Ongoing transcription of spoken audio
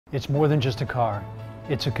It's more than just a car.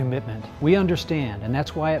 It's a commitment. We understand, and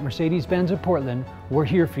that's why at Mercedes-Benz of Portland, we're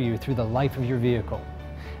here for you through the life of your vehicle.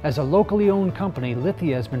 As a locally owned company,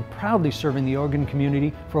 Lithia has been proudly serving the Oregon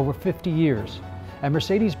community for over 50 years. At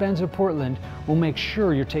Mercedes-Benz of Portland, we'll make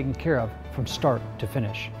sure you're taken care of from start to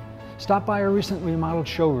finish. Stop by our recently remodeled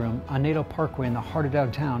showroom on Nato Parkway in the heart of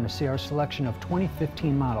downtown to see our selection of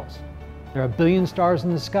 2015 models. There are a billion stars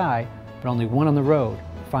in the sky, but only one on the road.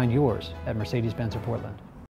 Find yours at Mercedes-Benz of Portland.